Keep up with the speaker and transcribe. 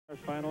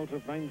Finals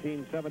of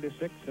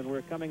 1976, and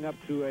we're coming up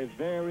to a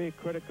very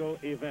critical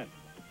event.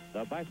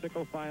 The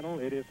bicycle final.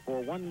 It is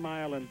for 1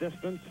 mile in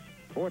distance,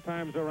 4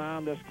 times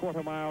around this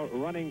quarter-mile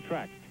running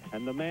track.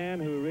 And the man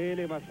who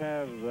really must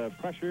have the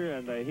pressure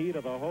and the heat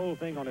of the whole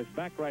thing on his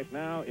back right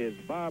now is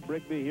Bob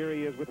Rigby. Here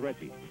he is with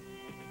Reggie.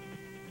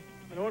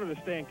 In order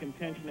to stay in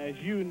contention, as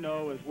you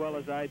know as well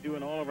as I do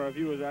and all of our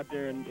viewers out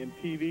there in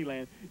TV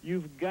land,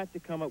 you've got to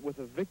come up with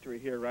a victory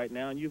here right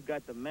now, and you've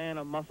got the man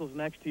of muscles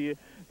next to you,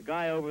 the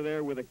guy over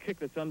there with a kick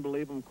that's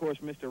unbelievable, of course,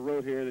 Mr.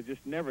 Rote here that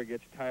just never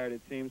gets tired,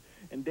 it seems,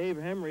 and Dave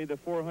Hemery, the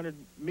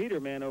 400-meter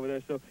man over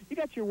there. So you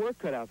got your work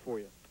cut out for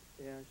you.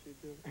 Yeah, I sure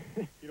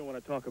do. You don't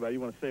want to talk about it. You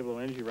want to save a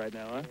little energy right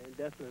now, huh?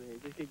 Yeah, definitely.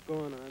 Just keep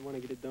going. I want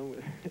to get it done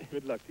with.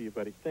 Good luck to you,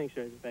 buddy. Thanks,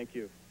 Reggie. Thank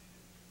you.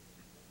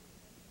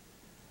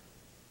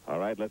 All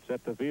right, let's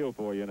set the field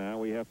for you now.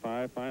 We have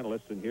 5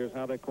 finalists, and here's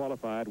how they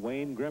qualified.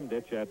 Wayne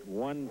Grimditch at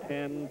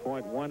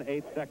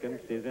 1:10.18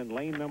 seconds is in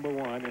lane number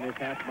 1 in his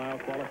half-mile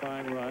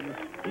qualifying run.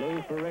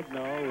 Lou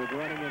Ferrigno is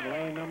running in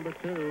lane number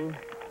 2.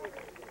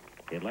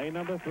 In lane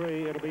number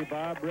 3, it'll be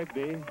Bob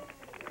Rigby.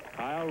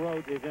 Kyle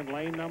Rote is in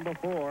lane number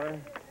 4.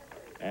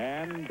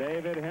 And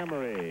David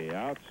Hemery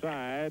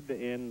outside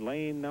in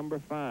lane number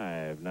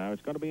 5. Now,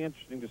 it's going to be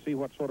interesting to see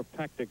what sort of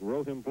tactic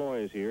Rote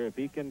employs here. If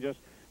he can just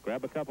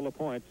grab a couple of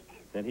points,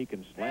 then he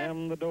can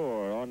slam the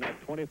door on that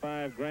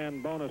 25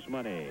 grand bonus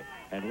money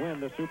and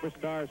win the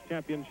Superstars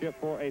Championship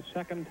for a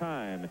second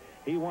time.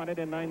 He won it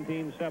in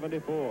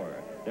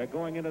 1974. They're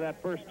going into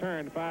that first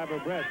turn, 5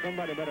 abreast.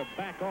 Somebody better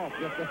back off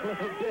just a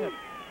little bit.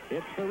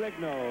 It's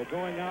Ferrigno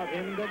going out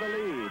into the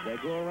lead. They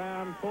go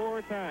around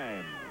 4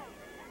 times.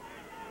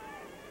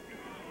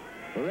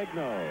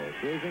 Ferrigno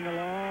cruising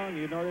along.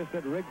 You notice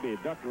that Rigby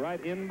ducked right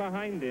in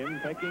behind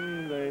him,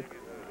 taking the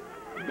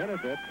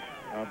benefit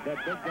of that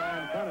big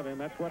guy in front of him.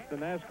 That's what the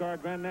NASCAR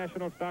Grand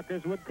National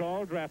Stockers would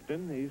call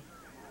drafting. He's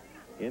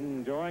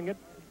enjoying it.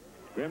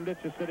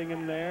 Grimditch is sitting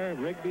in there.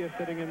 Rigby is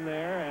sitting in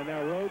there. And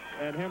now Rote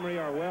and Hemery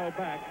are well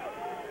back.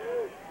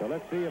 So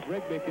let's see if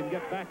Rigby can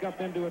get back up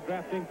into a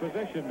drafting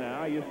position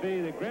now. You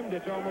see that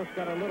Grimditch almost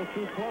got a little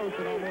too close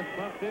and almost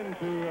bumped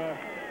into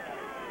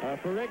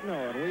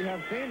Ferrigno, and we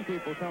have seen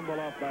people tumble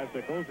off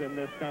bicycles in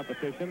this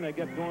competition. They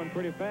get going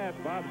pretty fast.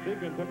 Bob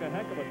Seagren took a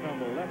heck of a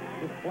tumble. That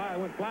just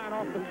went flying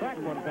off the track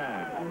one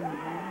time.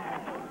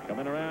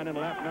 Coming around in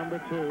lap number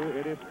 2,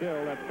 it is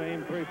still that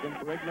same threesome.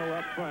 Ferrigno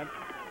up front,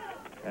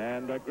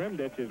 and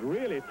Grimditch is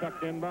really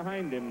tucked in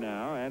behind him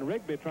now, and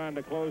Rigby trying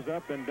to close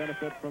up and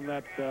benefit from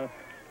that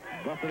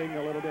buffeting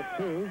a little bit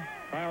too.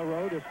 Kyle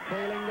Rote is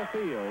trailing the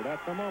field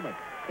at the moment.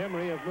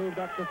 Hemery has moved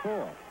up to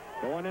 4.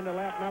 Going into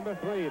lap number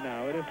 3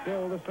 now. It is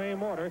still the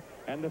same order,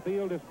 and the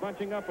field is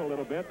bunching up a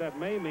little bit. That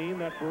may mean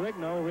that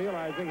Ferrigno,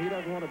 realizing he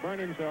doesn't want to burn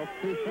himself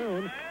too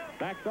soon,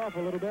 backs off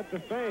a little bit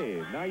to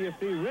save. Now you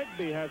see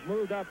Rigby has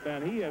moved up,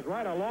 and he is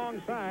right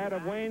alongside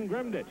of Wayne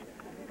Grimditch.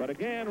 But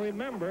again,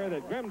 remember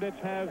that Grimditch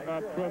has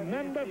a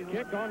tremendous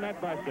kick on that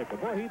bicycle.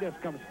 Boy, he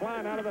just comes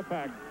flying out of the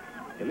pack.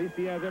 At least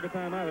he has every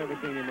time I've ever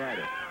seen him ride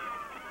it.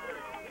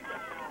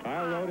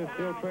 Kyle Rote is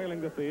still trailing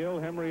the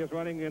field. Hemery is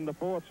running in the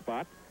 4th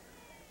spot.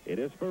 It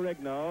is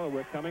Ferrigno.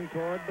 We're coming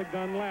toward the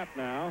gun lap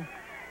now.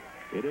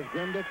 It is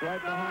Grimditch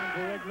right behind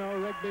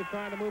Ferrigno. Rigby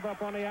trying to move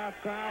up on the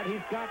outside. He's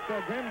got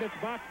Grimditch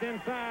boxed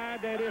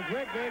inside. It is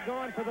Rigby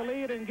going for the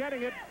lead and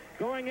getting it,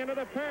 going into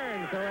the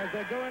turn. So as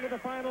they go into the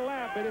final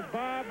lap, it is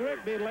Bob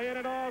Rigby laying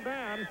it all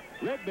down.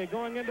 Rigby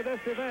going into this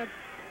event.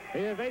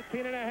 He has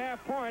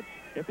 18.5 points.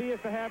 If he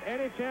is to have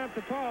any chance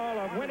at all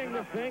of winning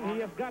this thing, he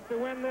has got to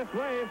win this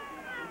race.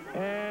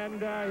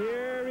 And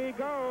here he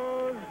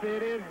goes.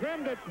 It is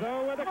Grimditch,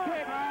 though, with a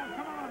kick.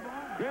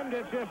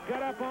 Grimditch just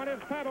got up on his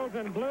pedals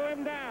and blew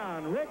him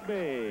down.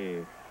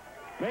 Rigby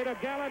made a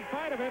gallant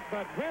fight of it,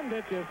 but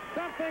Grimditch is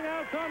something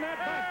else on that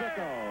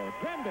bicycle.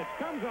 Grimditch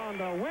comes on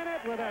to win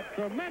it with that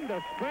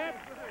tremendous sprint.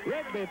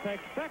 Rigby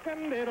takes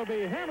 2nd. It'll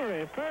be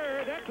Hemery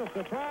 3rd. That's a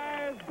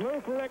surprise.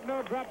 Lou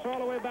Ferrigno drops all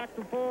the way back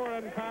to 4,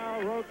 and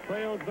Kyle Rote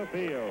trails the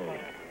field.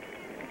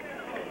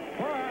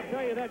 Boy, I'll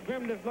tell you, that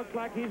Grimditch looks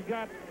like he's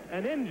got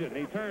an engine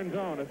he turns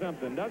on or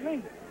something, doesn't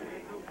he?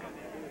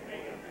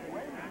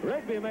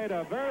 Rigby made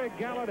a very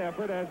gallant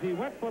effort as he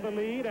went for the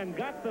lead and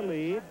got the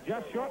lead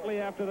just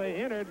shortly after they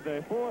entered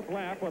the 4th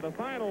lap or the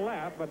final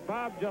lap, but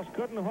Bob just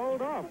couldn't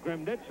hold off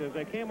Grimditch. As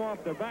they came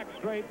off the back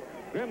straight,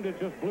 Grimditch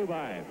just blew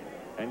by him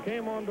and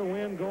came on to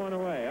win going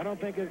away. I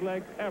don't think his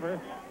legs ever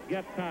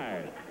get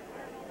tired.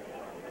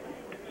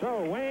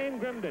 So Wayne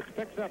Grimditch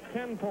picks up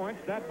 10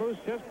 points. That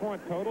boosts his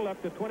point total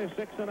up to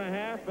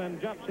 26.5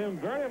 and jumps him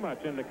very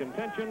much into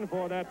contention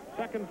for that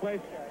 2nd place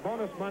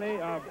bonus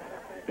money of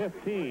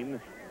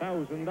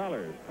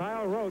 $15,000.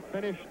 Kyle Rote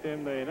finished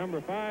in the number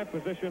 5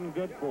 position,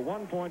 good for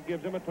 1 point,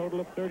 gives him a total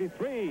of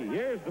 33.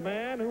 Here's the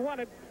man who won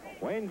it,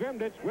 Wayne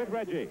Grimditch with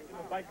Reggie.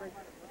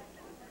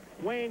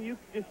 Wayne, you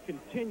just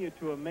continue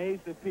to amaze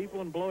the people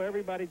and blow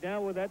everybody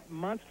down with that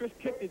monstrous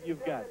kick that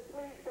you've got.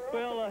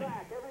 Well,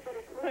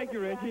 thank you,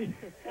 Reggie.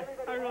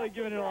 I really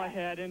given it all I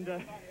had, and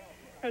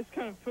that's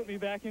kind of put me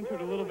back into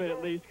it a little bit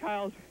at least.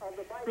 Kyle's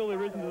really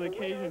risen to the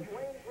occasion.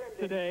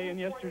 today and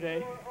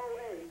yesterday,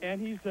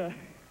 and he's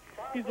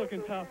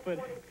looking tough, but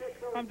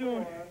I'm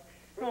doing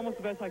almost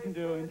the best I can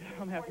do, and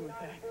I'm happy with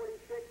that.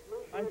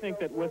 I think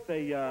that with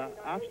a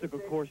obstacle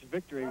course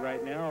victory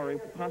right now, or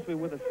possibly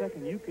with a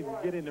second, you could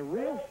get into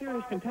real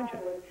serious contention.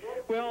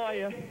 Well,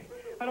 I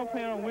don't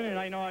plan on winning.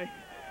 I know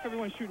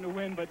everyone's shooting to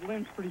win, but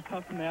Lynn's pretty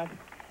tough in that.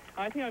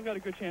 I think I've got a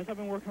good chance. I've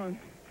been working on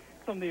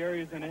some of the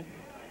areas in it.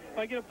 If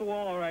I get up the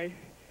wall all right,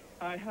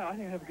 I think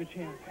I have a good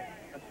chance.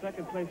 A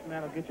second place in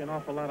that'll get you an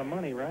awful lot of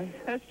money, right?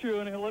 That's true,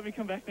 and it'll let me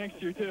come back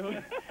next year, too.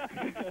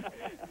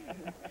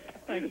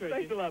 Thanks, Reggie.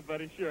 Thanks a lot,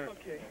 buddy. Sure.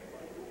 Okay.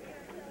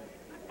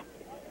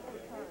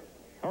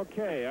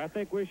 Okay, I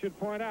think we should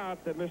point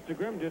out that Mr.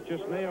 Grimditch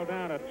just nailed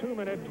down a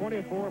 2-minute,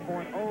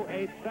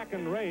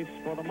 24.08-second race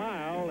for the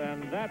mile,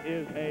 and that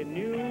is a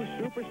new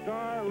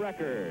superstar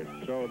record.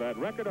 So that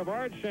record of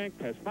Ard Schenk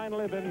has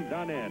finally been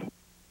done in.